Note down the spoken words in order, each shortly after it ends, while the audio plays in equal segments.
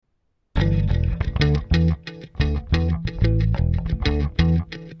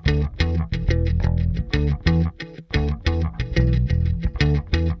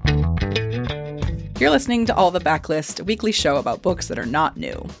You're listening to All the Backlist, a weekly show about books that are not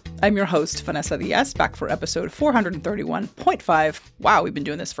new. I'm your host, Vanessa Diaz, back for episode 431.5. Wow, we've been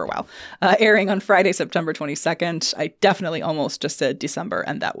doing this for a while. Airing on Friday, September 22nd. I definitely almost just said December,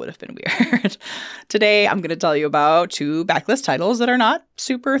 and that would have been weird. Today, I'm going to tell you about two backlist titles that are not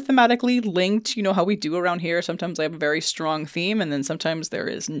super thematically linked. You know how we do around here. Sometimes I have a very strong theme, and then sometimes there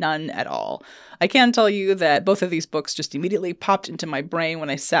is none at all. I can tell you that both of these books just immediately popped into my brain when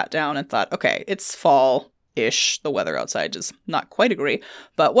I sat down and thought, okay, it's fall-ish. The weather outside does not quite agree.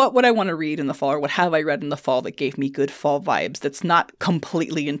 But what would I want to read in the fall, or what have I read in the fall that gave me good fall vibes that's not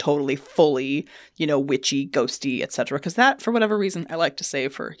completely and totally fully, witchy, ghosty, etc. Because that, for whatever reason, I like to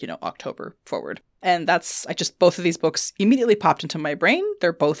save for, October forward. And both of these books immediately popped into my brain.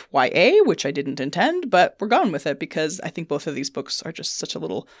 They're both YA, which I didn't intend, but we're going with it because I think both of these books are just such a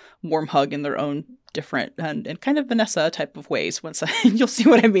little warm hug in their own different and kind of Vanessa type of ways. You'll see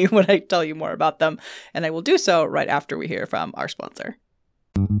what I mean when I tell you more about them. And I will do so right after we hear from our sponsor.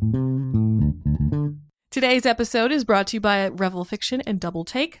 Today's episode is brought to you by Revel Fiction and Double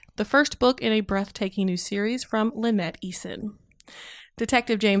Take, the first book in a breathtaking new series from Lynette Eason.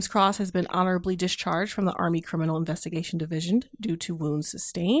 Detective James Cross has been honorably discharged from the Army Criminal Investigation Division due to wounds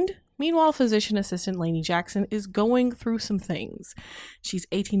sustained. Meanwhile, physician assistant Lainey Jackson is going through some things. She's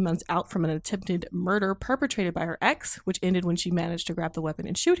 18 months out from an attempted murder perpetrated by her ex, which ended when she managed to grab the weapon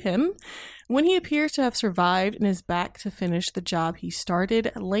and shoot him. When he appears to have survived and is back to finish the job he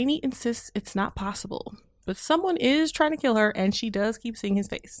started, Lainey insists it's not possible. But someone is trying to kill her, and she does keep seeing his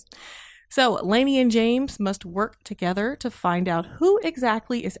face. So Lainey and James must work together to find out who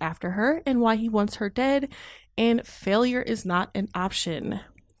exactly is after her and why he wants her dead, and failure is not an option.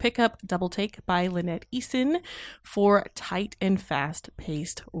 Pick up Double Take by Lynette Eason for tight and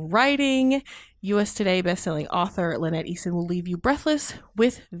fast-paced writing. US Today bestselling author Lynette Eason will leave you breathless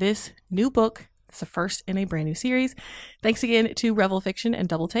with this new book. It's the first in a brand new series. Thanks again to Revel Fiction and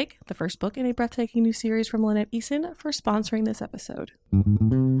Double Take, the first book in a breathtaking new series from Lynette Eason, for sponsoring this episode.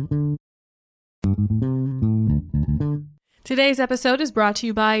 Today's episode is brought to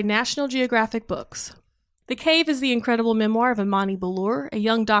you by National Geographic Books. The Cave is the incredible memoir of Amani Balour, a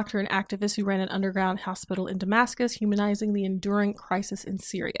young doctor and activist who ran an underground hospital in Damascus, humanizing the enduring crisis in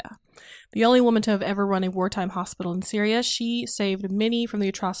Syria. The only woman to have ever run a wartime hospital in Syria, she saved many from the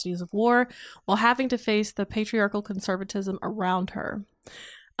atrocities of war while having to face the patriarchal conservatism around her.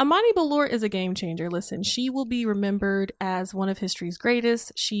 Amani Balour is a game changer. Listen, she will be remembered as one of history's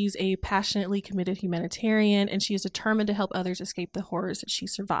greatest. She's a passionately committed humanitarian, and she is determined to help others escape the horrors that she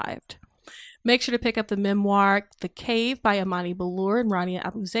survived. Make sure to pick up the memoir, The Cave by Amani Balour and Rania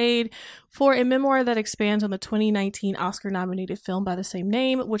Abu Zaid, for a memoir that expands on the 2019 Oscar-nominated film by the same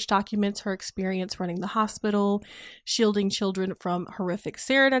name, which documents her experience running the hospital, shielding children from horrific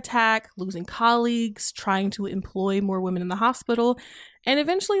sarin attack, losing colleagues, trying to employ more women in the hospital, and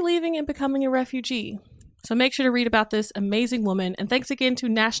eventually leaving and becoming a refugee. So make sure to read about this amazing woman, and thanks again to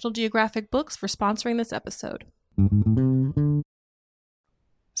National Geographic Books for sponsoring this episode.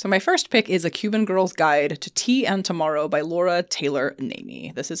 So my first pick is A Cuban Girl's Guide to Tea and Tomorrow by Laura Taylor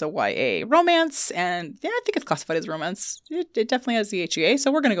Namey. This is a YA romance, and I think it's classified as romance. It definitely has the HEA,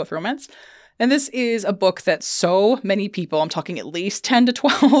 so we're going to go with romance. And this is a book that so many people, I'm talking at least 10 to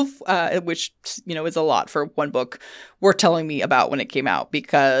 12, which, is a lot for one book, were telling me about when it came out,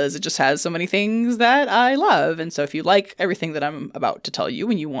 because it just has so many things that I love. And so if you like everything that I'm about to tell you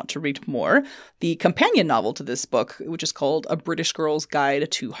and you want to read more, the companion novel to this book, which is called A British Girl's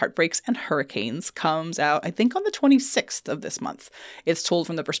Guide to Heartbreaks and Hurricanes, comes out, I think, on the 26th of this month. It's told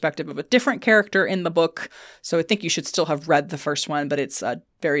from the perspective of a different character in the book, so I think you should still have read the first one, but it's a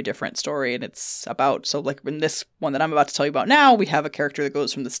very different story, and it's about, so like in this one that I'm about to tell you about now, we have a character that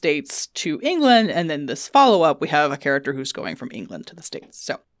goes from the States to England, and then this follow-up, we have a character who's going from England to the States.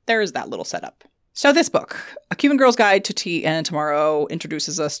 So there's that little setup. So this book, A Cuban Girl's Guide to Tea and Tomorrow,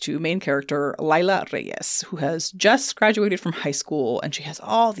 introduces us to main character Lila Reyes, who has just graduated from high school, and she has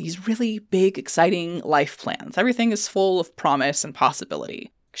all these really big, exciting life plans. Everything is full of promise and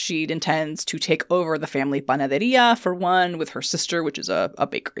possibility. She intends to take over the family panaderia, for one, with her sister, which is a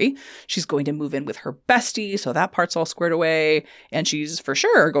bakery. She's going to move in with her bestie, so that part's all squared away. And she's for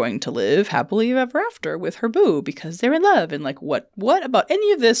sure going to live happily ever after with her boo, because they're in love. And what about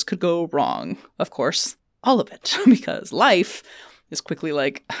any of this could go wrong? Of course, all of it, because life is quickly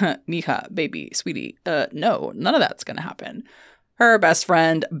like, mija, baby, sweetie, no, none of that's going to happen. Her best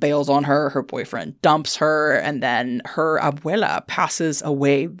friend bails on her, her boyfriend dumps her, and then her abuela passes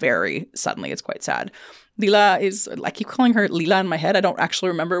away very suddenly. It's quite sad. Lila is, I keep calling her Lila in my head. I don't actually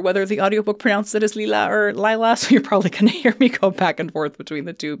remember whether the audiobook pronounced it as Lila or Lila, so you're probably going to hear me go back and forth between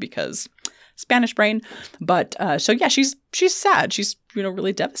the two because Spanish brain. But so yeah, she's sad. She's,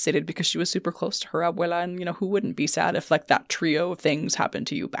 really devastated because she was super close to her abuela. And, who wouldn't be sad if like that trio of things happened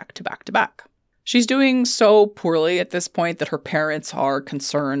to you back to back to back? She's doing so poorly at this point that her parents are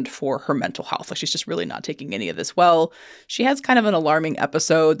concerned for her mental health. Like, she's just really not taking any of this well. She has kind of an alarming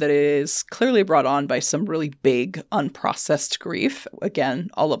episode that is clearly brought on by some really big, unprocessed grief.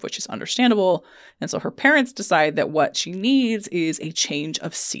 Again, all of which is understandable. And so her parents decide that what she needs is a change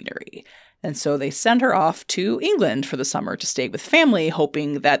of scenery. And so they send her off to England for the summer to stay with family,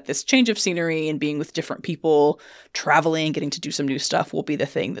 hoping that this change of scenery and being with different people, traveling, getting to do some new stuff will be the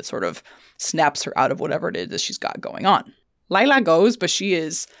thing that sort of snaps her out of whatever it is that she's got going on. Lila goes, but she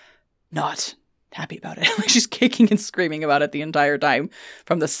is not happy about it. She's kicking and screaming about it the entire time.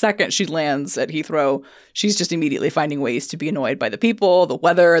 From the second she lands at Heathrow, she's just immediately finding ways to be annoyed by the people, the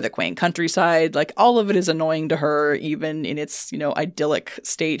weather, the quaint countryside. Like, all of it is annoying to her, even in its, idyllic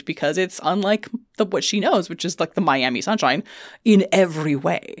state, because it's unlike what she knows, which is like the Miami sunshine in every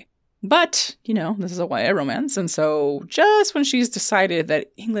way. But, this is a YA romance, and so just when she's decided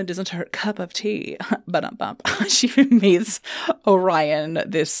that England isn't her cup of tea, she meets Orion,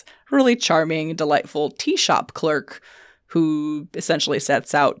 this really charming, delightful tea shop clerk who essentially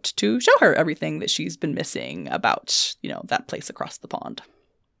sets out to show her everything that she's been missing about, that place across the pond.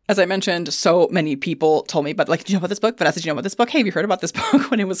 As I mentioned, so many people told me, but like, do you know about this book? Vanessa, do you know about this book? Hey, have you heard about this book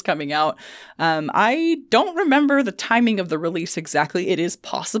when it was coming out? I don't remember the timing of the release exactly. It is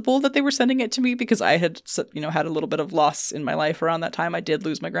possible that they were sending it to me because I had, had a little bit of loss in my life around that time. I did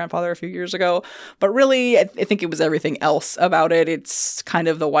lose my grandfather a few years ago, but really, I think it was everything else about it. It's kind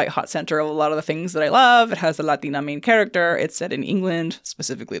of the white hot center of a lot of the things that I love. It has a Latina main character. It's set in England,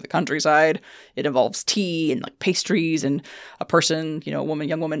 specifically the countryside. It involves tea and like pastries and a person,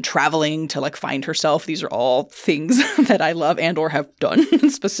 young woman traveling to like find herself. These are all things that I love and or have done.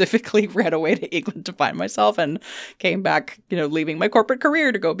 Specifically ran away to England to find myself and came back, leaving my corporate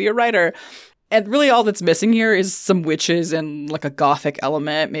career to go be a writer. And really all that's missing here is some witches and like a gothic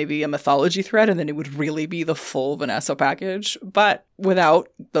element, maybe a mythology thread, and then it would really be the full Vanessa package. But without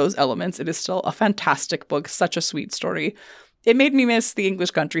those elements, it is still a fantastic book, such a sweet story. It made me miss the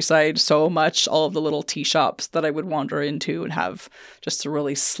English countryside so much, all of the little tea shops that I would wander into and have just a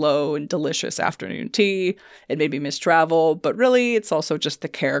really slow and delicious afternoon tea. It made me miss travel, but really it's also just the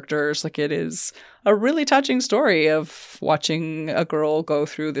characters. Like, it is a really touching story of watching a girl go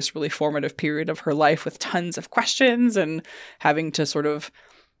through this really formative period of her life with tons of questions and having to sort of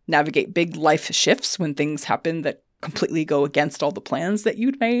navigate big life shifts when things happen that completely go against all the plans that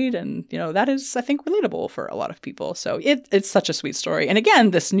you'd made. And, that is, I think, relatable for a lot of people. So it's such a sweet story. And again,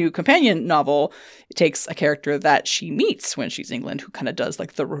 this new companion novel, it takes a character that she meets when she's in England who kind of does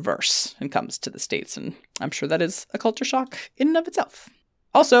like the reverse and comes to the States. And I'm sure that is a culture shock in and of itself.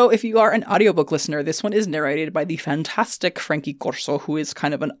 Also, if you are an audiobook listener, this one is narrated by the fantastic Frankie Corso, who is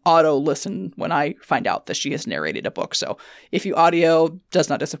kind of an auto listen when I find out that she has narrated a book. So if you audio, does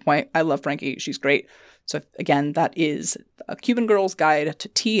not disappoint. I love Frankie. She's great. So again, that is A Cuban Girl's Guide to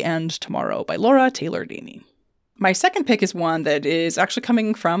Tea and Tomorrow by Laura Taylor Damey. My second pick is one that is actually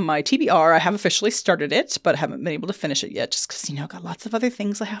coming from my TBR. I have officially started it, but haven't been able to finish it yet just because, got lots of other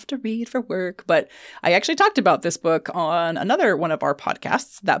things I have to read for work. But I actually talked about this book on another one of our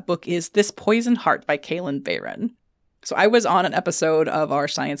podcasts. That book is This Poison Heart by Kaylin Bayron. So I was on an episode of our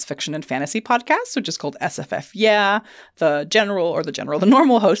science fiction and fantasy podcast, which is called SFF Yeah. The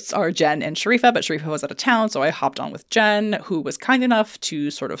normal hosts are Jen and Sharifa, but Sharifa was out of town, so I hopped on with Jen, who was kind enough to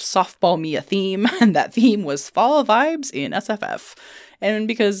sort of softball me a theme, and that theme was fall vibes in SFF. And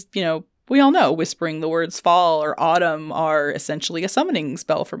because, we all know whispering the words fall or autumn are essentially a summoning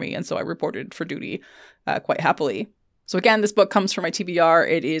spell for me, and so I reported for duty quite happily. So again, this book comes from my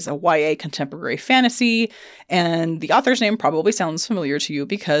TBR. It is a YA contemporary fantasy, and the author's name probably sounds familiar to you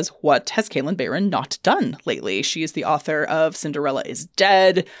because what has Kaylin Bayron not done lately? She is the author of Cinderella is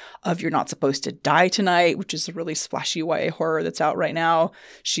Dead, of You're Not Supposed to Die Tonight, which is a really splashy YA horror that's out right now.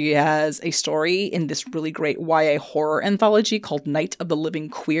 She has a story in this really great YA horror anthology called Night of the Living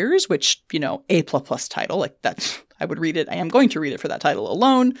Queers, which, A++ title, like that. I would read it. I am going to read it for that title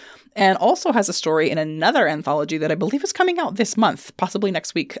alone. And also has a story in another anthology that I believe is coming out this month, possibly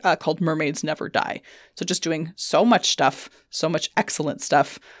next week, called Mermaids Never Die. So just doing so much stuff, so much excellent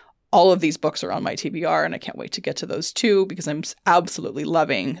stuff. All of these books are on my TBR, and I can't wait to get to those too, because I'm absolutely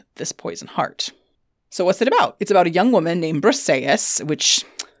loving This Poison Heart. So what's it about? It's about a young woman named Briseis, which,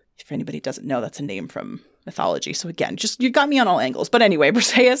 if anybody doesn't know, that's a name from mythology. So again, just you got me on all angles. But anyway,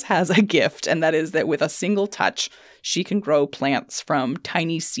 Briseis has a gift, and that is that with a single touch, she can grow plants from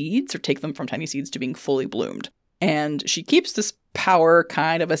tiny seeds or take them from tiny seeds to being fully bloomed. And she keeps this power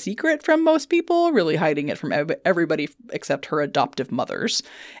kind of a secret from most people, really hiding it from everybody except her adoptive mothers.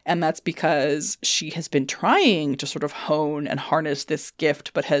 And that's because she has been trying to sort of hone and harness this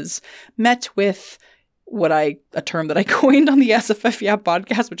gift, but has met with a term that I coined on the SFF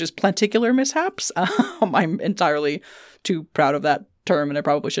podcast, which is plenticular mishaps. I'm entirely too proud of that term, and I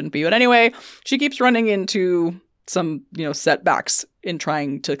probably shouldn't be. But anyway, she keeps running into some, setbacks in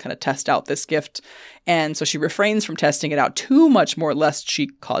trying to kind of test out this gift. And so she refrains from testing it out too much more, lest she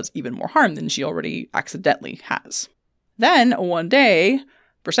cause even more harm than she already accidentally has. Then one day,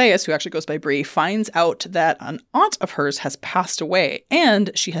 Briseis, who actually goes by Bree, finds out that an aunt of hers has passed away,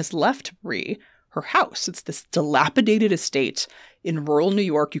 and she has left Bree her house. It's this dilapidated estate in rural New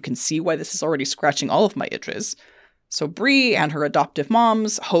York. You can see why this is already scratching all of my itches. So Bree and her adoptive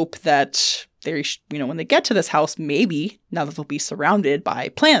moms hope that they, when they get to this house, maybe now that they'll be surrounded by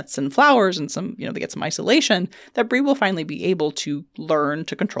plants and flowers and some, they get some isolation, that Bree will finally be able to learn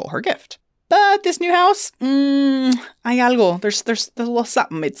to control her gift. But this new house, hay algo. There's a little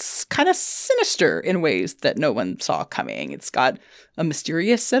something. It's kind of sinister in ways that no one saw coming. It's got a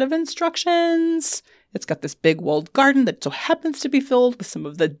mysterious set of instructions. It's got this big walled garden that so happens to be filled with some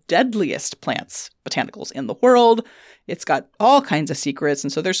of the deadliest botanicals in the world. It's got all kinds of secrets,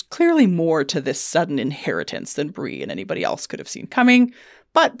 and so there's clearly more to this sudden inheritance than Bree and anybody else could have seen coming.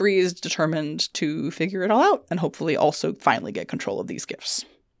 But Bree is determined to figure it all out and hopefully also finally get control of these gifts.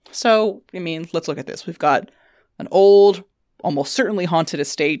 So, let's look at this. We've got an old, almost certainly haunted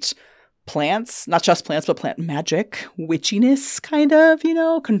estate, plants, not just plants, but plant magic, witchiness, kind of,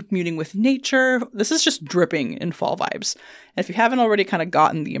 communing with nature. This is just dripping in fall vibes. And if you haven't already kind of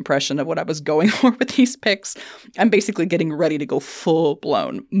gotten the impression of what I was going for with these picks, I'm basically getting ready to go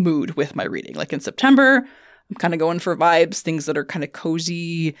full-blown mood with my reading. Like in September, I'm kind of going for vibes, things that are kind of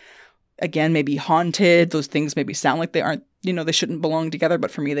cozy, again, maybe haunted. Those things maybe sound like they aren't, they shouldn't belong together, but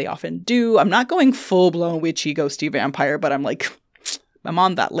for me, they often do. I'm not going full-blown witchy, ghosty vampire, but I'm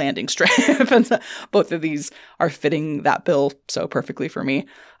on that landing strip. And so both of these are fitting that bill so perfectly for me.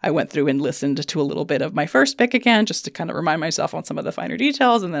 I went through and listened to a little bit of my first pick again, just to kind of remind myself on some of the finer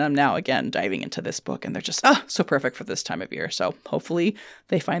details. And then I'm now again diving into this book, and they're just so perfect for this time of year. So hopefully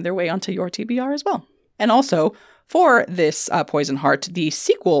they find their way onto your TBR as well. And also, for this Poison Heart, the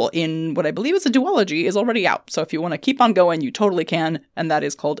sequel in what I believe is a duology is already out. So if you want to keep on going, you totally can. And that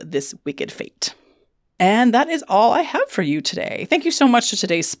is called This Wicked Fate. And that is all I have for you today. Thank you so much to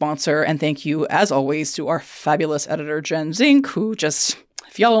today's sponsor. And thank you, as always, to our fabulous editor, Jen Zink, who just,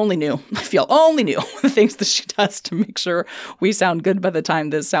 if y'all only knew the things that she does to make sure we sound good by the time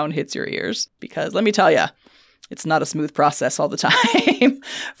this sound hits your ears. Because let me tell you, it's not a smooth process all the time.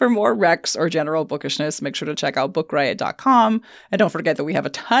 For more recs or general bookishness, make sure to check out bookriot.com. And don't forget that we have a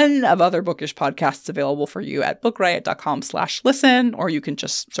ton of other bookish podcasts available for you at bookriot.com/listen, or you can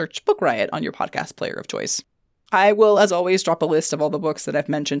just search Book Riot on your podcast player of choice. I will, as always, drop a list of all the books that I've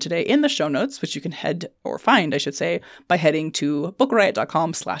mentioned today in the show notes, which you can find, by heading to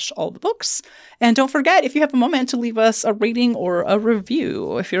bookriot.com/allthebooks. And don't forget, if you have a moment, to leave us a rating or a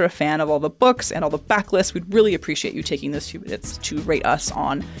review. If you're a fan of all the books and all the backlists, we'd really appreciate you taking this few minutes to rate us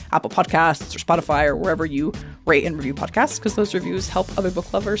on Apple Podcasts or Spotify or wherever you rate and review podcasts, because those reviews help other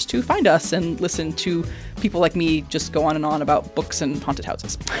book lovers to find us and listen to people like me just go on and on about books and haunted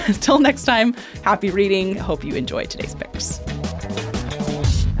houses. Until next time, happy reading. Hope you enjoy today's picks.